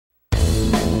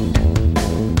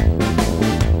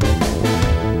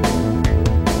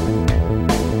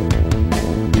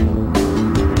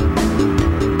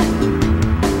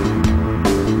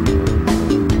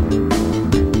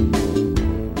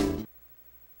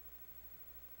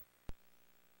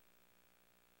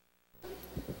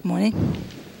Morning.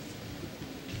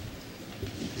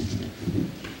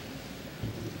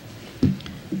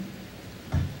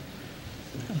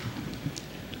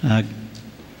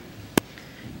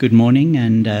 Good morning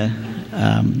and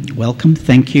welcome.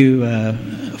 Thank you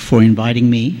for inviting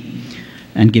me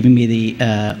and giving me the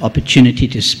opportunity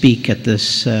to speak at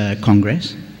this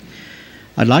Congress.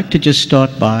 I'd like to just start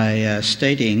by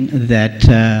stating that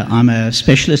I'm a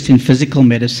specialist in physical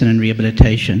medicine and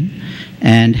rehabilitation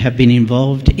and have been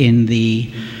involved in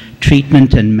the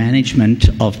treatment and management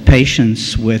of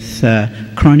patients with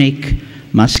chronic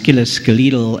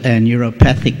musculoskeletal and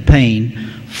neuropathic pain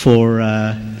for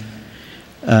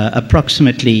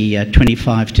approximately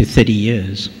 25 to 30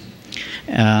 years.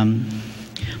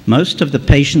 Most of the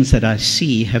patients that I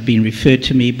see have been referred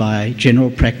to me by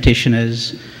general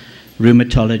practitioners,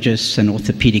 rheumatologists, and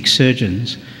orthopedic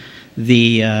surgeons.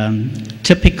 The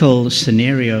typical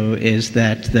scenario is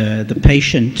that the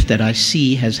patient that I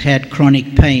see has had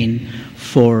chronic pain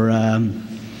for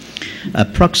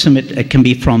it can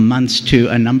be from months to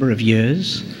a number of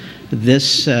years.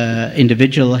 This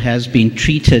individual has been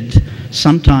treated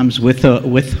sometimes with or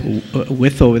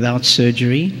without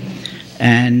surgery,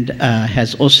 and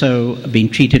has also been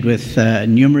treated with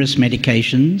numerous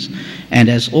medications, and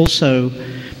has also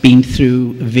been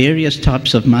through various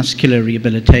types of muscular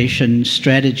rehabilitation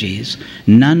strategies.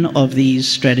 None of these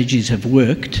strategies have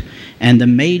worked, and the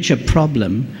major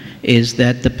problem is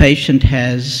that the patient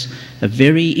has a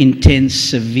very intense,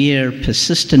 severe,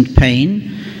 persistent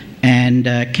pain and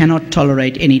cannot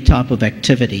tolerate any type of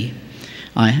activity.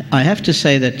 I have to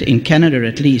say that in Canada,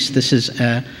 at least, this is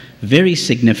a very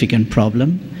significant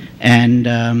problem and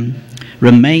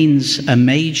remains a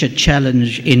major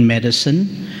challenge in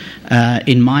medicine.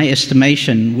 In my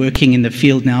estimation, working in the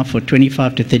field now for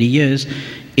 25 to 30 years,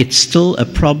 it's still a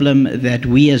problem that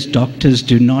we as doctors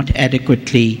do not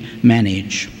adequately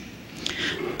manage.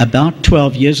 About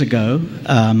 12 years ago,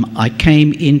 I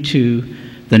came into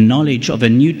the knowledge of a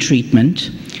new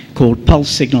treatment called pulse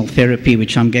signal therapy,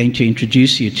 which I'm going to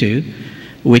introduce you to,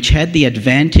 which had the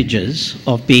advantages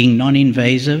of being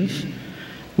non-invasive,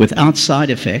 without side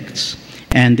effects,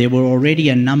 and there were already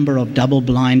a number of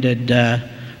double-blinded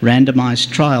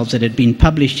randomized trials that had been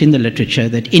published in the literature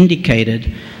that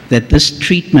indicated that this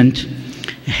treatment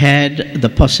had the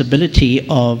possibility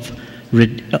of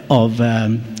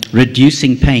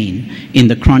reducing pain in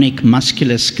the chronic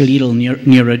musculoskeletal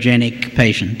neurogenic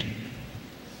patient.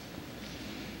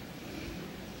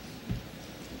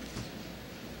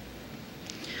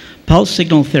 Pulse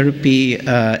signal therapy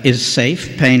is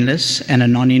safe, painless, and a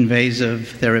non-invasive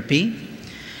therapy,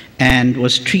 and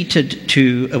was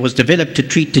developed to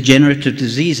treat degenerative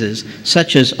diseases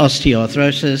such as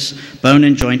osteoarthritis, bone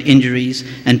and joint injuries,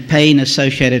 and pain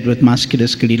associated with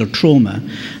musculoskeletal trauma.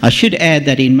 I should add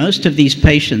that in most of these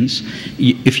patients,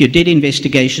 if you did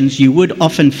investigations, you would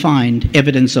often find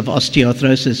evidence of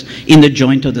osteoarthritis in the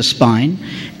joint or the spine,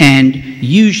 and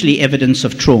usually evidence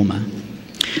of trauma.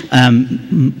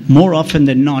 More often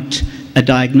than not, a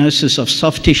diagnosis of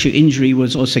soft tissue injury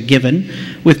was also given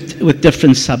with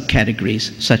different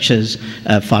subcategories, such as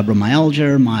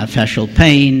fibromyalgia, myofascial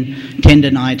pain,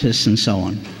 tendinitis, and so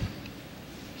on.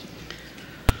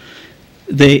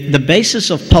 The basis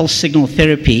of pulse signal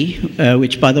therapy,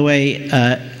 which, by the way,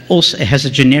 also has a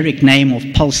generic name of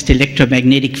pulsed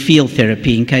electromagnetic field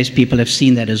therapy, in case people have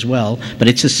seen that as well, but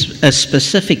it's a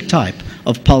specific type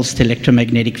of pulsed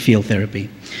electromagnetic field therapy.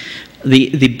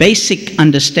 The basic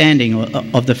understanding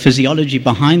of the physiology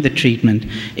behind the treatment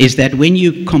is that when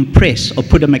you compress or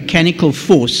put a mechanical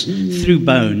force through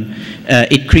bone,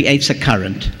 it creates a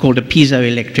current called a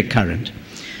piezoelectric current.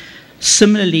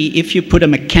 Similarly, if you put a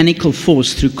mechanical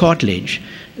force through cartilage,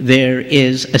 there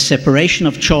is a separation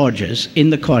of charges in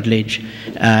the cartilage,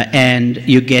 and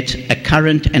you get a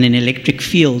current and an electric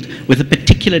field with a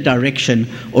particular direction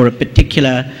or a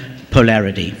particular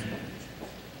polarity.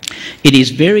 It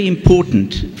is very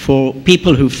important for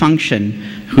people who function,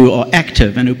 who are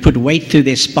active, and who put weight through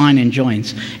their spine and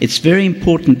joints. It's very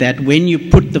important that when you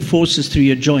put the forces through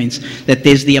your joints, that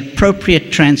there's the appropriate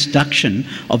transduction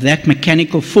of that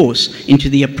mechanical force into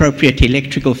the appropriate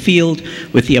electrical field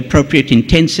with the appropriate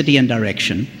intensity and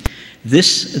direction.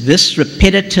 This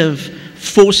repetitive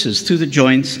forces through the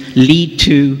joints lead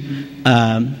to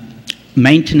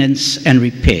maintenance and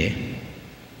repair.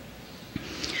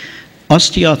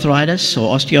 Osteoarthritis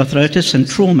or osteoarthritis and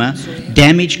trauma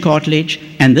damage cartilage,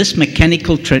 and this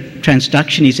mechanical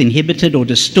transduction is inhibited or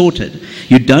distorted.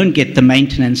 You don't get the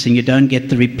maintenance and you don't get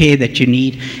the repair that you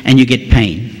need, and you get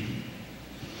pain.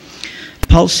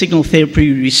 pulse signal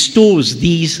therapy restores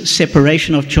these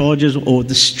separation of charges, or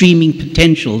the streaming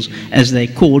potentials as they're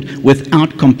called,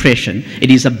 without compression.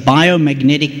 It is a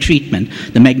biomagnetic treatment.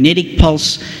 The magnetic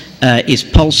pulse is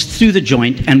pulsed through the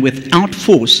joint, and without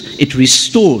force it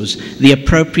restores the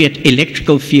appropriate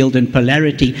electrical field and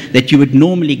polarity that you would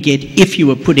normally get if you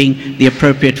were putting the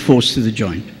appropriate force through the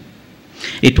joint.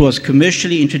 It was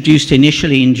commercially introduced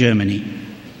initially in Germany.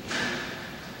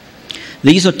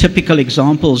 These are typical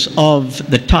examples of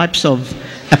the types of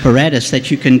apparatus that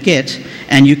you can get,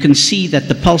 and you can see that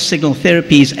the pulse signal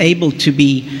therapy is able to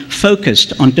be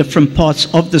focused on different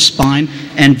parts of the spine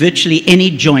and virtually any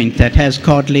joint that has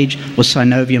cartilage or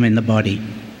synovium in the body.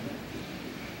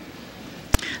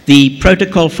 The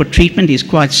protocol for treatment is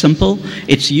quite simple.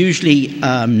 It's usually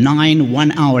 9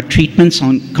 one-hour treatments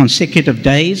on consecutive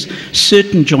days.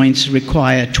 Certain joints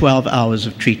require 12 hours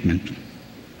of treatment.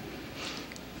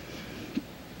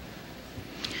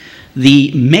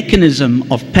 The mechanism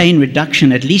of pain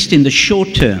reduction, at least in the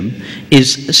short term,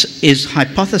 is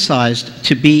hypothesized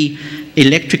to be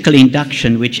electrical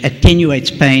induction, which attenuates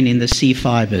pain in the C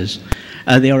fibers.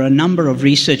 There are a number of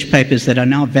research papers that are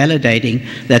now validating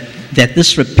that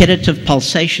this repetitive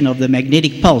pulsation of the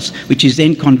magnetic pulse, which is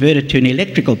then converted to an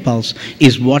electrical pulse,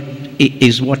 is what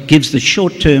gives the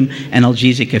short-term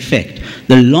analgesic effect.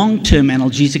 The long-term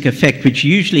analgesic effect, which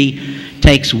usually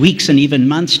takes weeks and even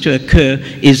months to occur,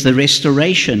 is the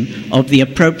restoration of the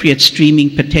appropriate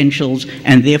streaming potentials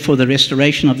and therefore the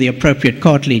restoration of the appropriate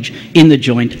cartilage in the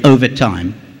joint over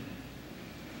time.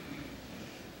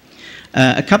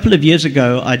 A couple of years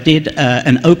ago, I did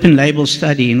an open-label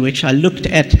study in which I looked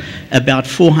at about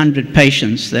 400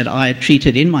 patients that I had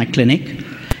treated in my clinic,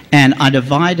 and I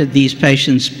divided these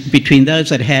patients between those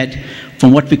that had,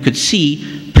 from what we could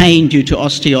see, pain due to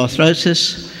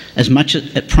osteoarthrosis as much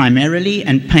as primarily,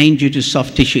 and pain due to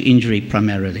soft tissue injury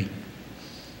primarily.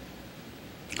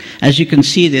 As you can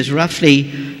see, there's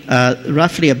roughly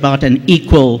about an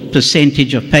equal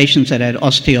percentage of patients that had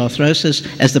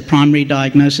osteoarthrosis as the primary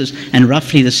diagnosis, and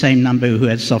roughly the same number who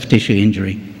had soft tissue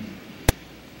injury.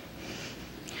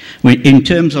 In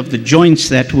terms of the joints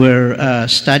that were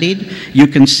studied, you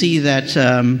can see that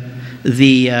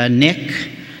the neck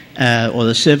or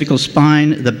the cervical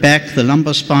spine, the back, the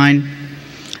lumbar spine,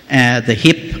 the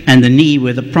hip and the knee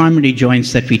were the primary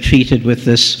joints that we treated with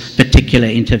this particular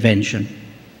intervention.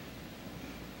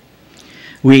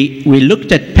 We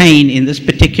looked at pain in this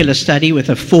particular study with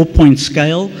a 4-point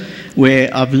scale, where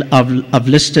I've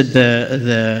listed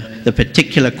the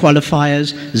particular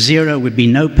qualifiers. 0 would be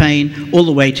no pain, all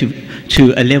the way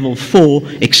to a level 4,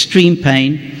 extreme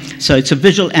pain. So it's a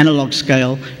visual analog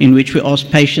scale in which we ask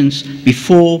patients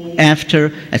before,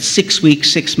 after, at 6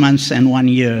 weeks, 6 months, and 1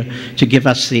 year to give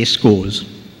us their scores.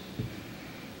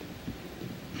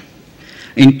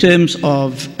 In terms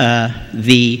of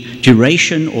the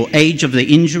duration or age of the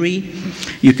injury,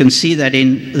 you can see that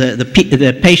in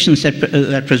the patients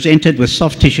that presented with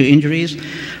soft tissue injuries,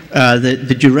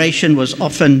 the duration was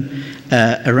often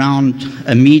around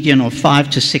a median of 5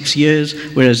 to 6 years,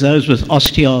 whereas those with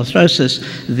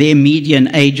osteoarthrosis, their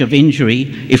median age of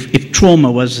injury, if trauma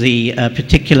was the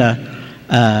particular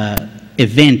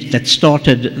event that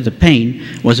started the pain,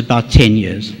 was about 10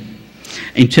 years.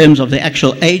 In terms of the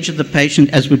actual age of the patient,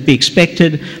 as would be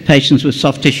expected, patients with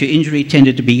soft tissue injury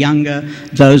tended to be younger.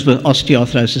 Those with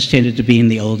osteoarthrosis tended to be in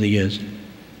the older years.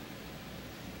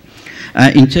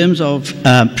 In terms of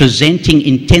presenting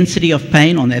intensity of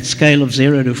pain on that scale of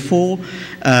 0 to 4,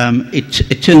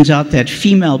 it turns out that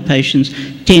female patients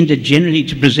tended generally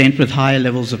to present with higher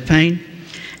levels of pain,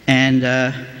 and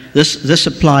this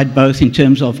applied both in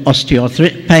terms of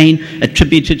pain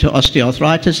attributed to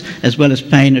osteoarthritis as well as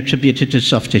pain attributed to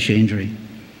soft tissue injury.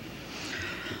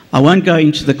 I won't go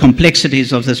into the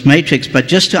complexities of this matrix, but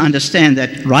just to understand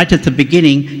that right at the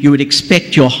beginning, you would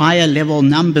expect your higher level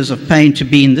numbers of pain to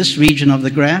be in this region of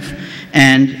the graph,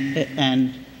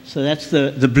 and so that's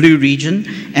the blue region,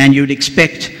 and you would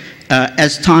expect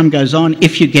as time goes on,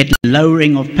 if you get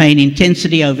lowering of pain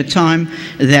intensity over time,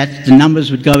 that the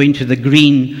numbers would go into the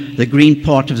green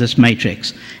part of this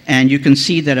matrix. And you can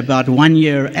see that about 1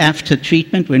 year after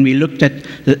treatment, when we looked at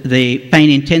the pain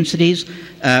intensities,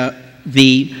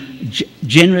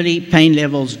 generally pain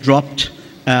levels dropped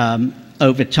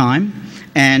over time,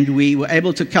 and we were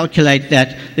able to calculate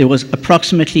that there was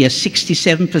approximately a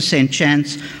 67%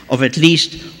 chance of at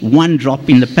least 1 drop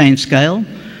in the pain scale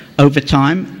over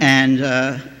time, and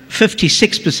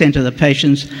 56% of the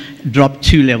patients dropped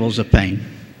 2 levels of pain.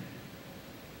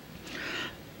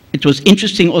 It was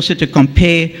interesting also to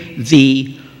compare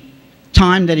the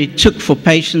time that it took for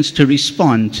patients to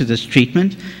respond to this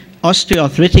treatment.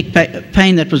 osteoarthritic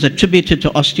pain that was attributed to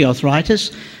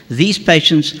osteoarthritis. These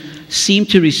patients seemed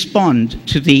to respond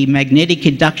to the magnetic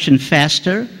induction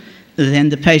faster than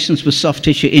the patients with soft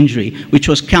tissue injury, which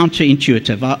was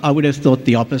counterintuitive. I would have thought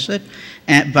the opposite.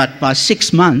 But by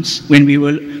 6 months, when we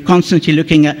were constantly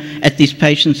looking at these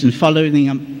patients and following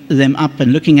them up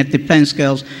and looking at the pain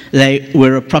scales, they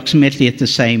were approximately at the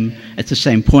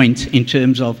same point in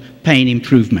terms of pain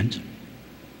improvement.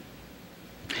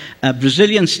 A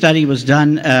Brazilian study was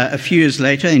done a few years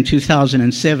later in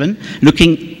 2007,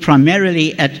 looking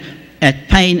primarily at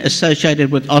pain associated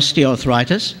with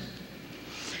osteoarthritis.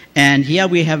 And here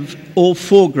we have all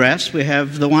 4 graphs. We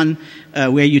have the one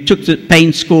where you took the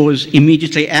pain scores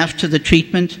immediately after the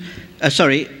treatment.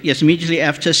 Immediately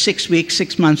after 6 weeks,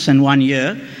 6 months, and 1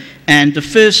 year. And the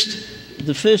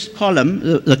first column,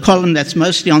 the column that's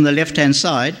mostly on the left-hand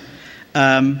side,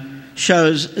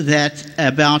 shows that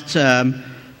about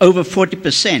over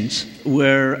 40%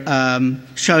 were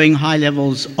showing high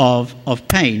levels of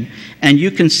pain. And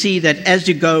you can see that as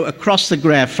you go across the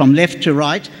graph from left to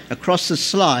right, across the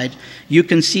slide, you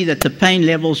can see that the pain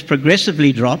levels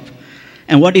progressively drop.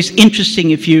 And what is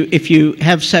interesting, if you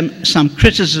have some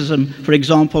criticism, for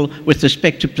example, with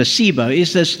respect to placebo,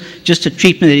 is this just a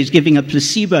treatment that is giving a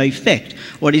placebo effect?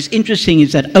 What is interesting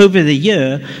is that over the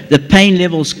year, the pain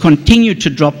levels continue to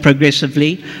drop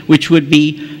progressively, which would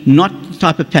be not the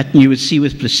type of pattern you would see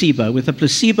with placebo. With a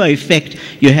placebo effect,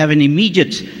 you have an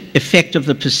immediate effect of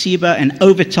the placebo, and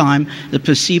over time, the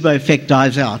placebo effect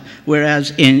dies out.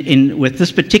 Whereas with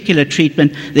this particular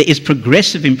treatment, there is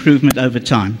progressive improvement over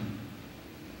time.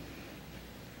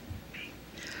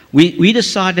 We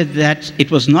decided that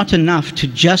it was not enough to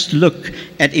just look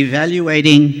at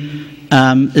evaluating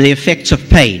the effects of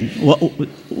pain.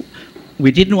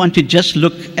 We didn't want to just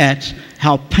look at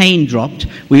how pain dropped.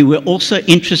 We were also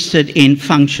interested in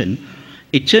function.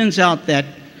 It turns out that,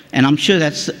 and I'm sure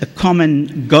that's a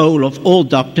common goal of all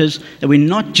doctors, that we're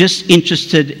not just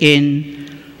interested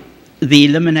in the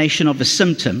elimination of a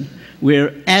symptom.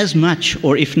 We're as much,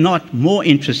 or if not more,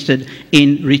 interested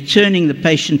in returning the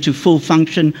patient to full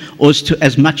function or to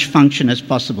as much function as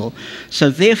possible.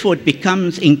 So therefore, it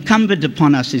becomes incumbent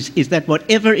upon us is that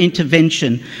whatever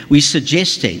intervention we're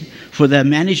suggesting for the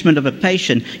management of a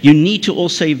patient, you need to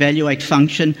also evaluate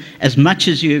function as much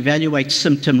as you evaluate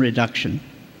symptom reduction.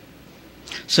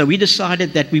 So we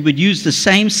decided that we would use the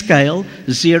same scale,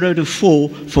 0 to 4,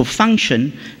 for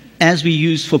function as we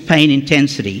use for pain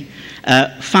intensity.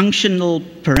 Functional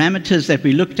parameters that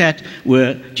we looked at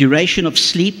were duration of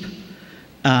sleep,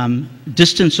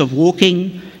 distance of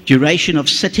walking, duration of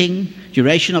sitting,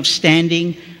 duration of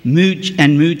standing, mood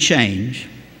and mood change.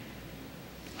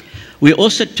 We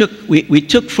also took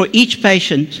for each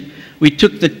patient, we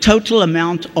took the total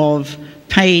amount of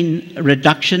pain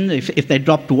reduction. If they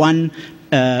dropped one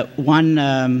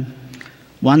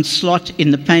slot in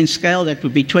the pain scale, that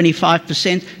would be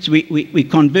 25%. So we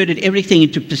converted everything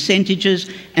into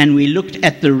percentages, and we looked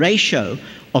at the ratio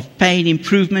of pain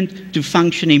improvement to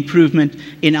function improvement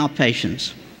in our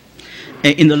patients.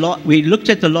 We looked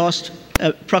at the last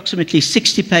approximately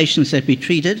 60 patients that we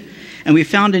treated, and we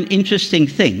found an interesting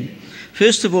thing.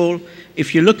 First of all,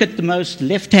 if you look at the most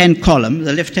left-hand column,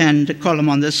 the left-hand column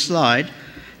on this slide,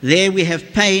 there we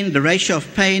have pain. The ratio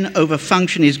of pain over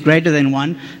function is greater than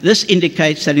 1. This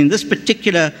indicates that in this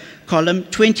particular column,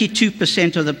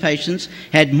 22% of the patients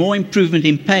had more improvement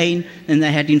in pain than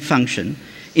they had in function.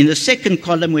 In the second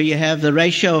column, where you have the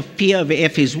ratio of P over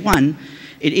F is 1,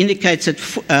 it indicates that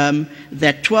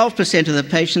 12% of the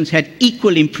patients had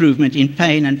equal improvement in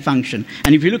pain and function.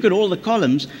 And if you look at all the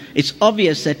columns, it's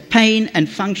obvious that pain and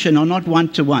function are not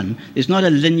one-to-one. There's not a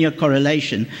linear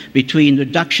correlation between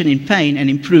reduction in pain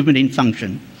and improvement in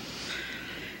function.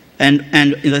 And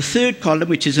in the third column,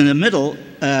 which is in the middle,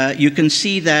 you can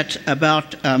see that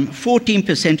about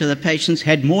 14% of the patients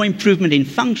had more improvement in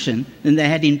function than they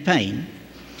had in pain.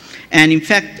 And in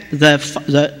fact,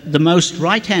 the most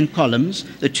right-hand columns,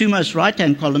 the two most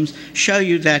right-hand columns, show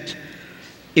you that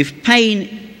if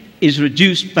pain is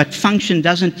reduced but function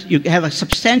doesn't, you have a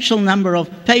substantial number of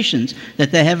patients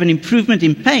that they have an improvement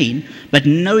in pain but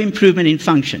no improvement in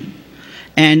function.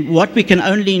 And what we can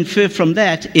only infer from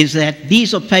that is that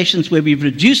these are patients where we've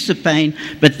reduced the pain,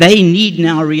 but they need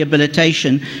now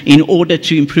rehabilitation in order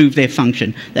to improve their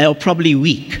function. They are probably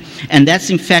weak. And that's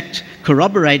in fact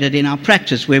corroborated in our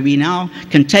practice, where we now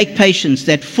can take patients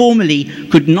that formerly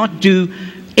could not do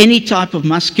any type of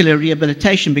muscular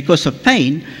rehabilitation because of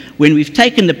pain. When we've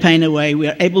taken the pain away, we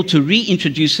are able to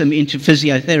reintroduce them into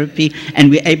physiotherapy, and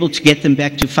we're able to get them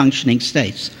back to functioning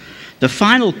states. The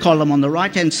final column on the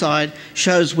right-hand side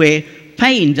shows where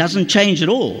pain doesn't change at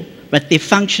all, but their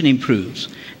function improves.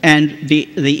 And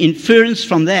the inference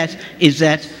from that is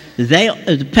that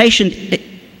the patient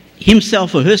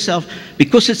himself or herself,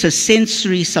 because it's a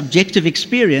sensory subjective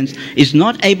experience, is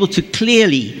not able to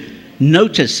clearly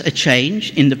notice a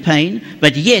change in the pain,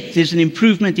 but yet there's an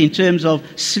improvement in terms of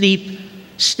sleep,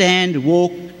 stand,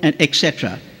 walk, and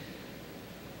etc.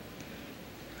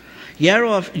 Here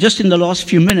are, just in the last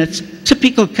few minutes,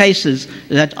 typical cases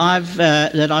that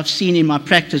I've seen in my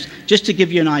practice, just to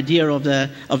give you an idea of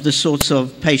the sorts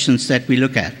of patients that we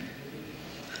look at.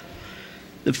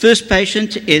 The first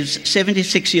patient is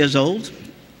 76 years old.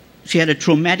 She had a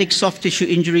traumatic soft tissue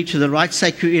injury to the right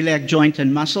sacroiliac joint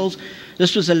and muscles.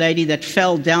 This was a lady that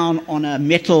fell down on a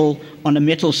metal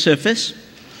surface.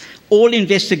 All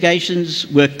investigations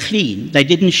were clean. They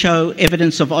didn't show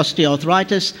evidence of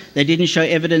osteoarthritis. They didn't show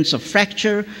evidence of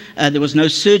fracture. There was no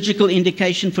surgical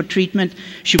indication for treatment.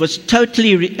 She was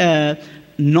totally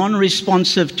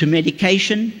non-responsive to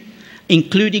medication,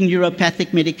 including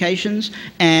neuropathic medications,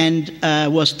 and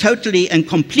was totally and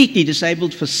completely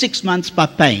disabled for 6 months by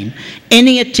pain.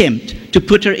 Any attempt to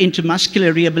put her into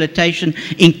muscular rehabilitation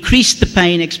increased the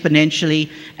pain exponentially,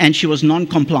 and she was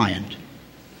non-compliant.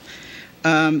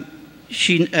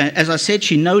 As I said,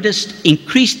 she noticed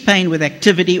increased pain with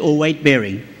activity or weight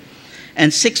bearing.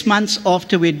 And 6 months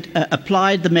after we'd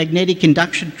applied the magnetic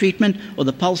induction treatment or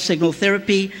the pulse signal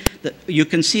therapy, you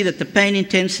can see that the pain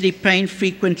intensity, pain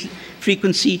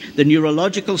frequency, the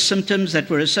neurological symptoms that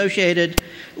were associated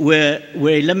were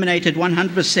eliminated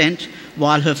 100%,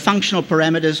 while her functional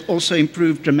parameters also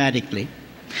improved dramatically.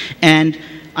 And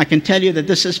I can tell you that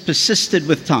this has persisted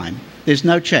with time. There's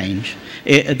no change.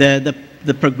 The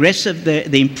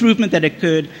improvement that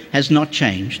occurred has not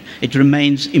changed. It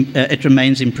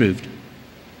remains improved.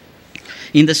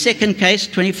 In the second case,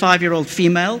 25-year-old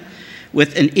female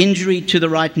with an injury to the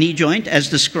right knee joint, as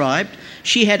described,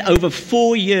 she had over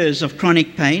 4 years of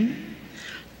chronic pain,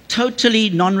 totally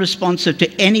non-responsive to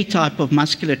any type of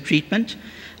muscular treatment.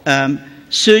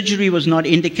 Surgery was not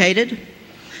indicated,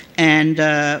 and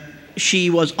she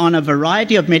was on a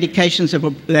variety of medications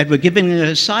that were giving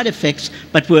her side effects,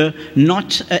 but were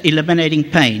not eliminating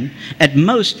pain. At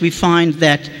most, we find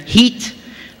that heat,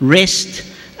 rest,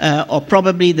 are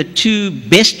probably the two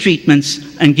best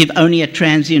treatments and give only a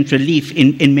transient relief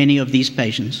in many of these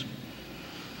patients.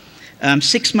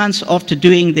 6 months after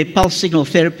doing the pulse signal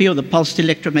therapy or the pulsed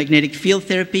electromagnetic field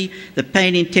therapy, the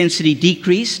pain intensity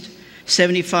decreased,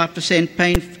 75%,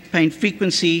 pain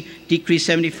frequency decreased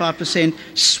 75%,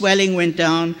 swelling went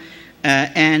down,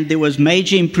 and there was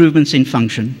major improvements in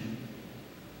function.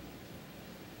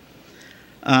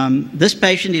 This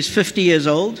patient is 50 years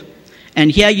old, and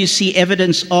here you see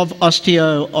evidence of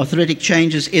osteoarthritic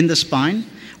changes in the spine.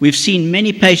 We've seen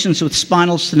many patients with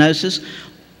spinal stenosis.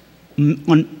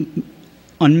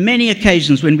 On many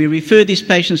occasions, when we refer these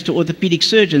patients to orthopedic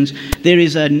surgeons, there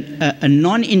is a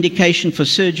non-indication for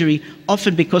surgery,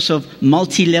 often because of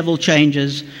multi-level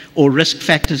changes or risk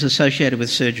factors associated with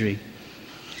surgery.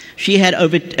 She had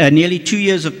over nearly 2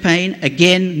 years of pain,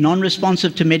 again,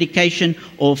 non-responsive to medication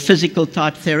or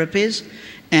physical-type therapies,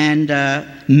 and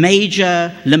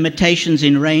major limitations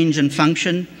in range and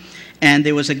function, and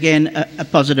there was, again, a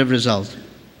positive result.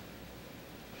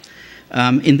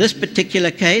 In this particular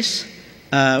case,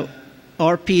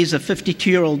 RP is a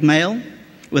 52-year-old male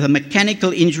with a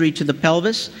mechanical injury to the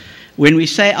pelvis. When we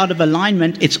say out of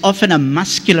alignment, it's often a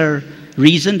muscular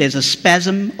reason. There's a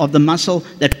spasm of the muscle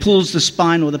that pulls the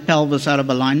spine or the pelvis out of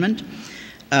alignment.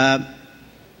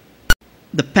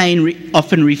 The pain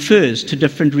often refers to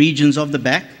different regions of the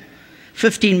back.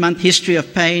 15-month history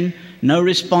of pain, no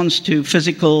response to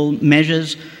physical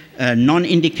measures,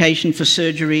 non-indication for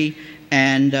surgery,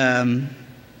 and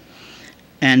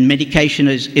medication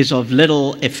is of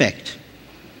little effect.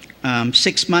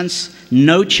 6 months,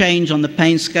 no change on the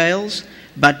pain scales,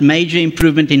 but major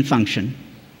improvement in function.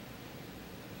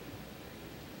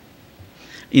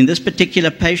 In this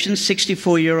particular patient,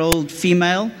 64-year-old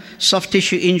female, soft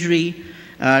tissue injury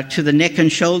to the neck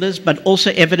and shoulders, but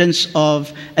also evidence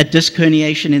of a disc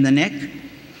herniation in the neck,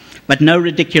 but no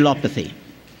radiculopathy.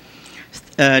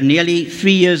 Nearly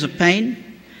 3 years of pain.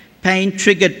 Pain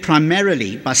triggered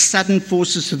primarily by sudden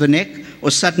forces to the neck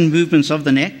or sudden movements of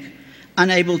the neck,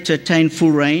 unable to attain full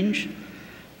range.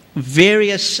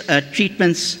 Various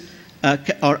treatments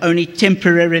are only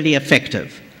temporarily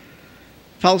effective.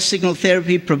 Pulse signal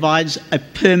therapy provides a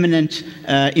permanent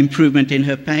improvement in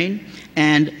her pain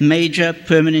and major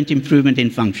permanent improvement in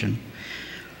function.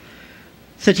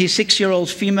 36-year-old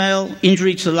female,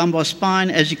 injury to the lumbar spine.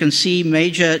 As you can see,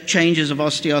 major changes of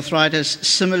osteoarthritis,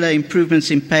 similar improvements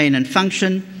in pain and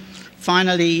function.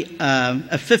 Finally,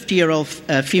 a 50-year-old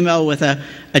female with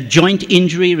a joint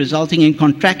injury resulting in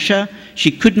contracture.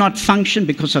 She could not function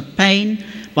because of pain.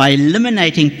 By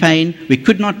eliminating pain, we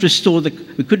couldn't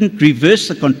reverse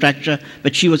the contracture,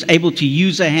 but she was able to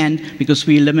use her hand because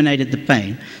we eliminated the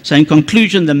pain. So in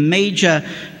conclusion, the major,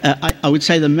 I would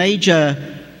say the major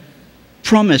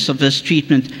promise of this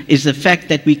treatment is the fact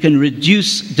that we can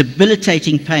reduce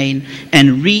debilitating pain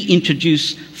and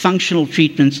reintroduce functional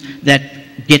treatments that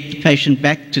get the patient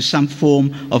back to some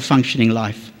form of functioning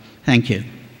life. Thank you.